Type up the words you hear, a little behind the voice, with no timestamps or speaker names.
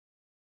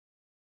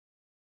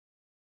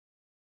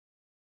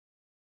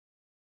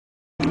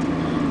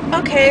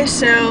Okay,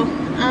 so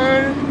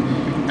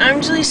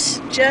I'm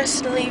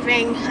just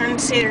leaving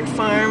Hunsader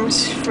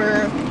Farms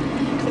for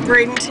the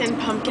Bradenton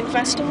Pumpkin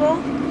Festival.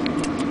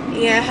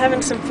 Yeah,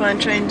 having some fun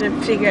trying to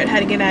figure out how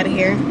to get out of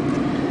here.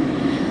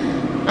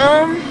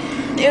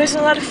 It was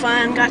a lot of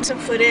fun, got some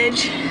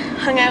footage,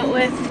 hung out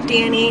with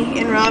Danie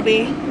and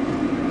Robby.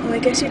 Oh, I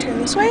guess you turn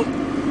this way?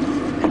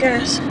 I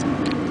guess.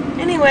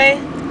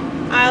 Anyway,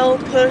 I'll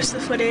post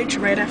the footage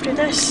right after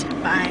this.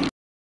 Bye.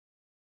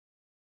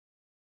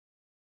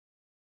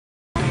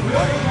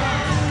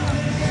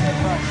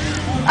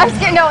 I'm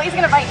scared. No, he's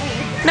gonna bite me.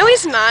 No,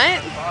 he's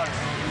not.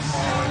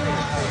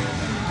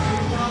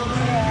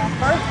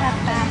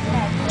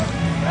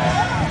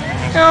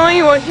 Oh,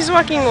 he's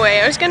walking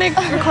away. I was gonna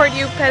record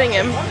you petting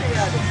him.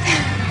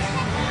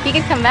 He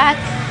could come back.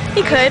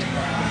 He could.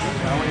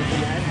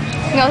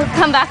 He'll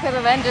come back with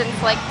a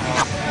vengeance, like.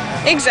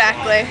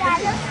 Exactly.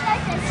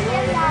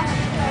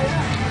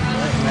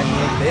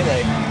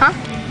 Huh?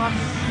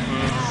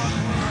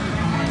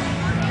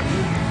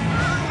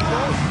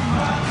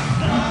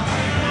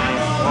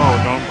 Oh,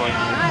 don't bite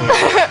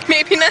me.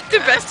 Maybe not the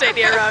best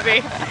idea,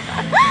 Robby.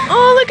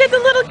 Oh, look at the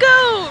little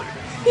goat.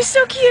 He's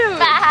so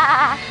cute.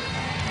 Ah.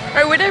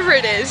 Or whatever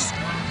it is.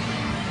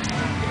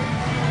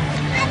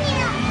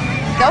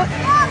 Goat?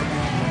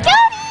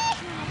 Goaty!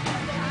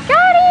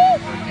 Goaty!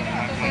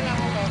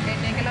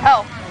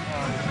 Oh.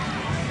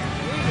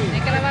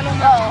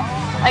 Oh.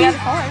 I got a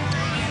horn.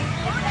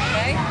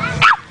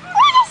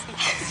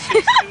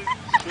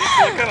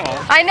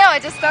 I know,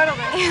 it just startled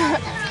me.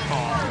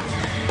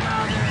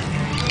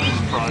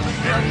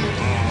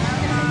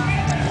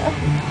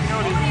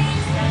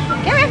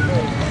 Come here.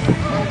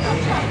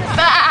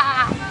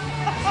 Ah.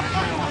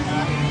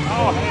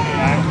 Oh, hey,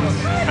 I'm just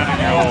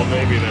petting your little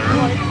baby there.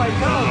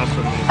 Don't mess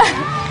with me.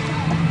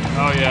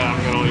 Oh yeah, I'm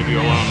gonna leave you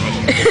alone,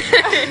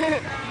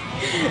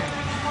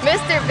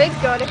 Mr. Big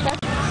Goat.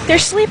 They're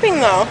sleeping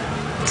though,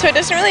 so it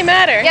doesn't really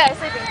matter. Yeah, they're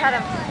sleeping. Cut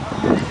him.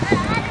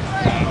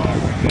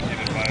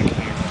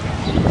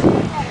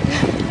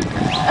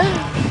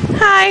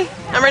 Hi,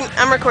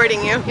 I'm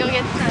recording you. You'll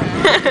get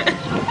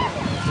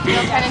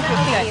you'll turn into a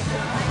pig.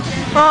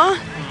 Aw,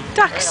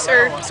 ducks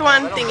or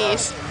swan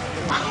thingies.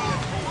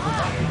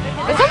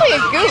 It sounds like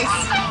a goose.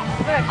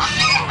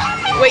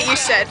 What you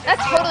said.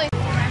 That's totally.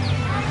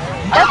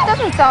 That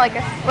doesn't sound like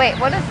a. Wait,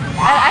 what is?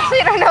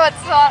 I don't know what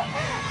swan.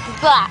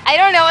 Blah. I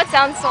don't know what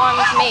sound swans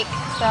make,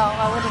 so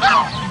I wouldn't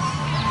know.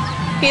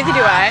 Neither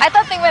do I. I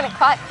thought they went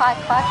quack, quack,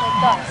 quack like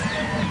ducks.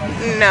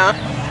 No.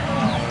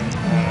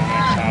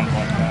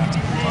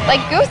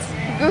 Like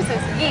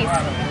gooses, geese.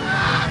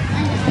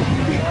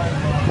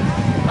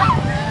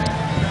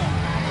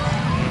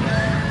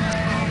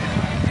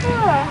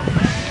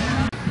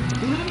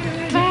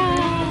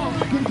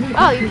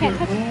 Oh, you can't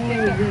touch it.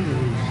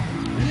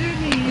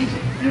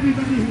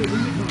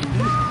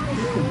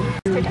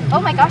 Oh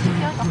my gosh, you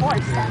feel like a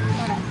horse.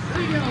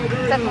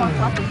 Except more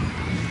fluffy.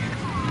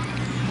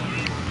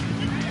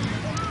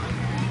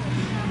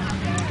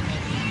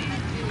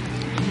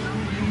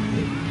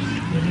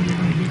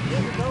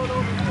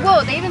 Whoa,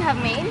 they even have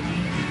mane?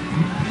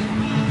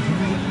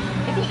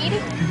 Is he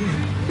eating?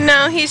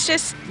 No, he's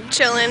just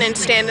chilling and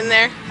standing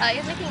there.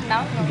 He's making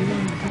mountain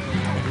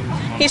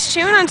noises. He's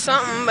chewing on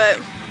something, but...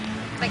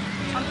 Like,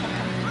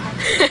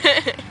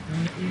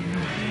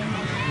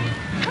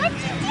 what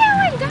you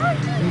doing,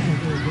 donkey?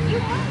 You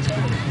want to?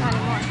 Not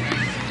anymore.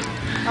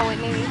 Oh wait,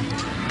 maybe.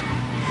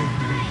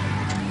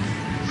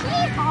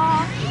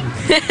 Aw.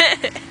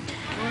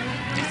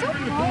 You're so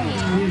funny.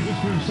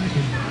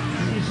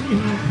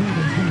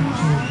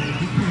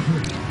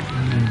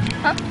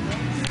 Huh?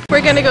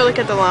 We're gonna go look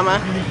at the llama.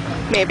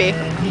 Maybe.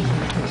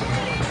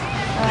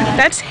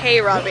 That's hay,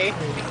 Robby.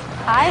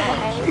 Hi,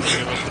 hay.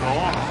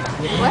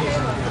 What?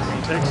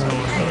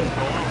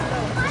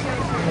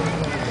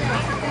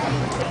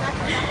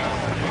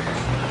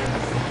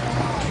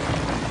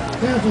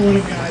 Careful with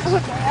him, guys.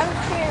 Okay, I'm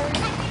scared.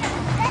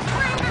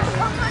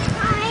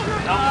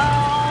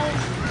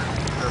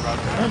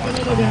 Let the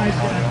little guys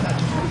get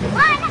touch him.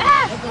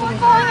 Ah! It's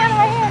falling out of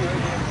my hand.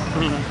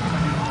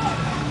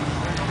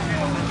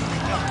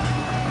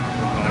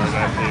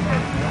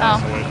 Oh.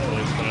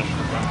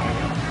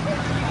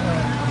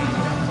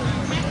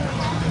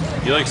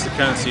 He likes the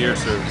concierge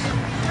service.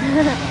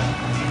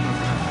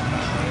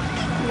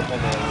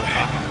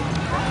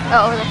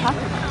 Oh, over the top?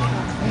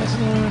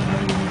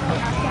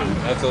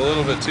 That's a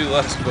little bit too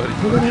less, buddy.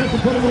 We're going to have to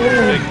put him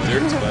away. Big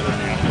dirt spot on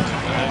your feet.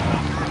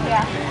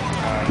 Yeah.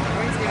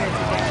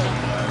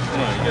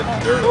 Come on, you got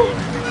the dirt all over.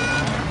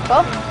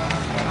 Oh?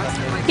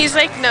 He's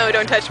like, no,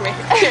 don't touch me.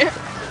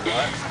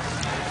 What?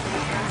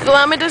 The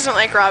llama doesn't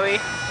like Robby.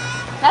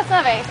 That's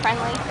not very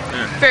friendly.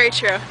 Very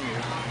true.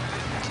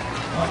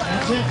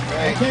 That's it.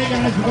 Okay,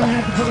 guys, we're going to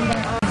have to put him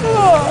back.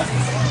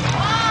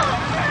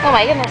 Oh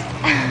my goodness.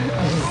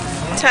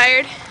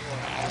 Tired?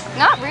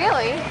 Not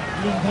really.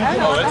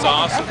 Oh, it's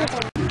awesome.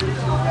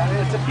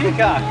 It's a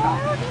peacock.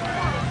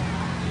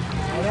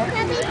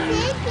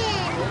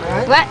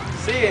 What?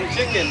 Seeing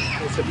chicken.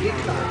 It's a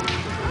peacock.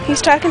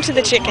 He's talking to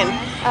the chicken.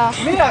 Oh.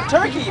 Mia,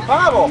 turkey,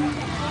 pavo.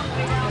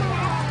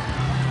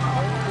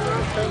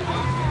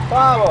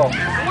 Pavo.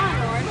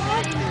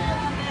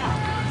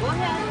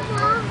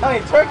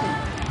 Honey, turkey.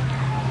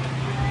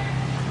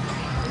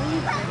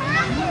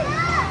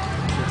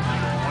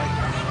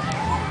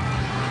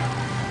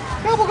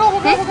 Gobble, gobble,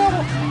 gobble,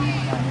 gobble.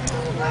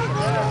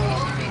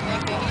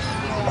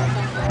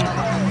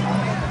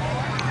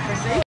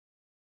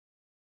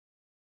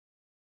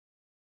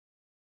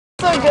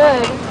 So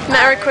good.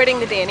 Not recording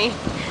the Danie.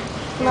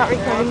 Not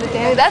recording the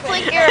Danie. That's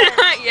like your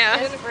Yeah.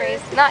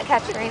 phrase, not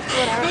catchphrase,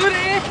 whatever.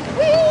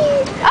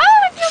 Whee!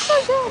 Oh, it feels so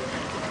good.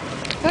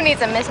 Who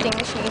needs a misting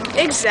machine?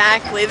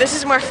 Exactly. This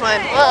is more fun.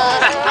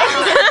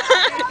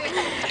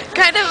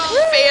 Kind of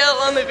fail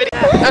on the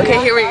video. Okay,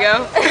 here we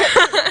go.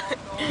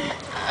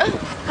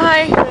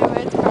 Hi.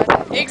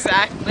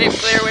 Exactly.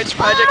 Blair Witch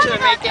Project that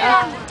I'm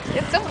making.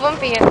 It's so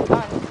bumpy and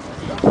fun.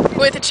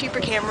 With a cheaper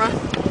camera.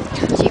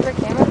 Cheaper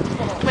camera?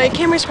 My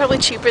camera's probably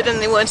cheaper than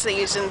the ones they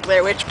use in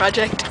Blair Witch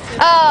Project.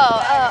 Oh.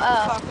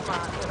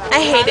 I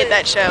hated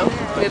that show,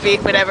 movie,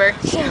 whatever.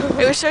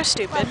 It was so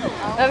stupid.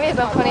 That would be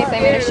so funny if they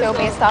made a show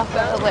based off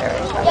of the Blair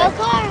Witch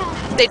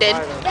Project. They did.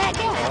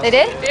 They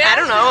did? I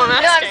don't know.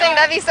 No, I'm saying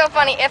that'd be so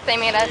funny if they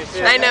made a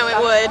show. I know it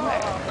would.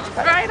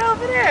 Right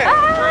over there.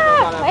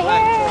 Ah, my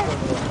hair.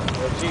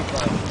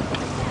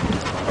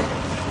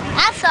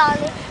 I saw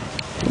it.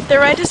 The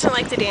ride doesn't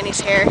like the Danie's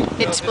hair.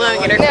 It's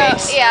blowing in her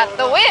face. Yeah,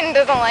 the wind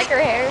doesn't like her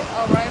hair.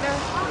 Oh, right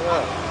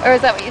now? Or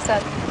is that what you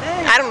said?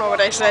 I don't know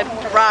what I said.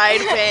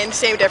 Ride, wind,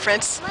 same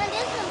difference. Right.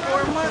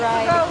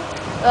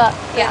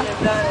 Yeah.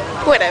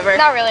 Whatever.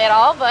 Not really at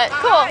all, but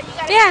cool.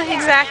 Yeah,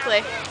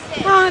 exactly.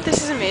 Oh,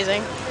 this is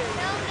amazing.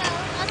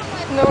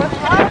 No.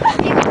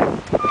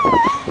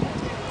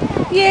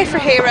 Yay for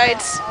hay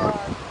rides.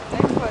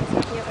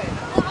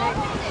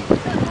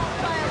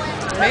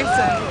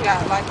 Mason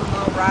got like a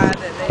little ride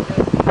that they